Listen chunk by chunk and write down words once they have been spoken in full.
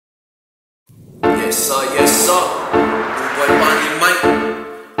Yes sir, boy Bonnie Mike,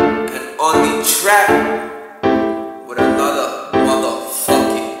 and on the track with another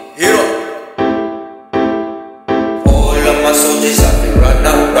motherfucking hero. All of my soldiers have been run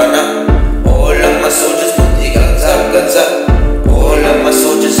up. All of my soldiers put the guns up. All of my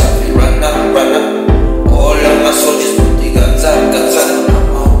soldiers have been run up. All of my soldiers put the guns up.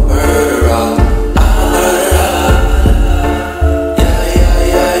 I'm a murderer.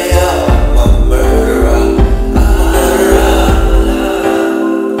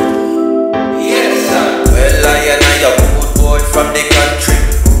 From the country,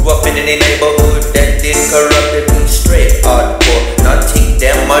 grew up in any neighborhood that did corrupted me straight hardcore. Nothing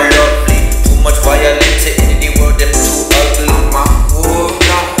them are lovely, too much violence in the world, them too ugly. I'm a poor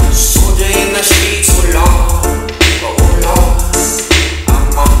soldier in the streets, oh Lord, oh Lord.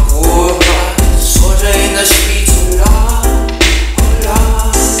 I'm a poor soldier in the streets, oh Lord, oh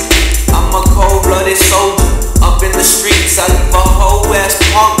Lord. I'm a cold-blooded soldier up in the streets. I leave a whole ass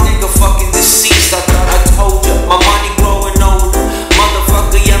punk nigga fucking deceased. I thought I told ya, my money growing older.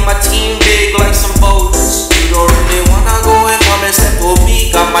 Motherfucker, yeah, my team big like some boulders. You don't really wanna go and come and step on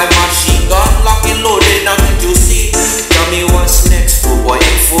me. Got my machine gun locked and loaded, now can you see? Tell me what's next, boy,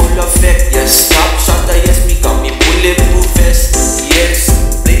 in full effect. Yes, Topshakaz, yes, me got me bulletproof vest. Yes,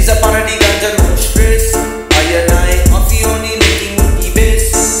 blaze up on the ganja, no stress. I and I, off the only looking with the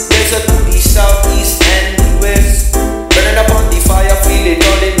best. There's a to the south, east and the west. Burning up on the fire, feel it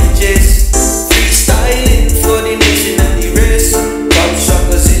all in the chest. Freestyling for the nation and the rest.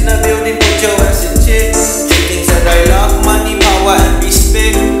 Topshakaz in the building, put your ass in check. Two things that I love, money, power and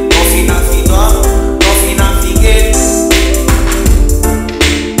respect. Nothing nothing done, nothing nothing get.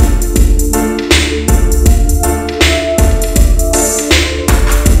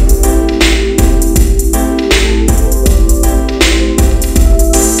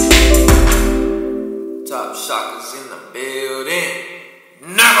 Topshakaz in the building.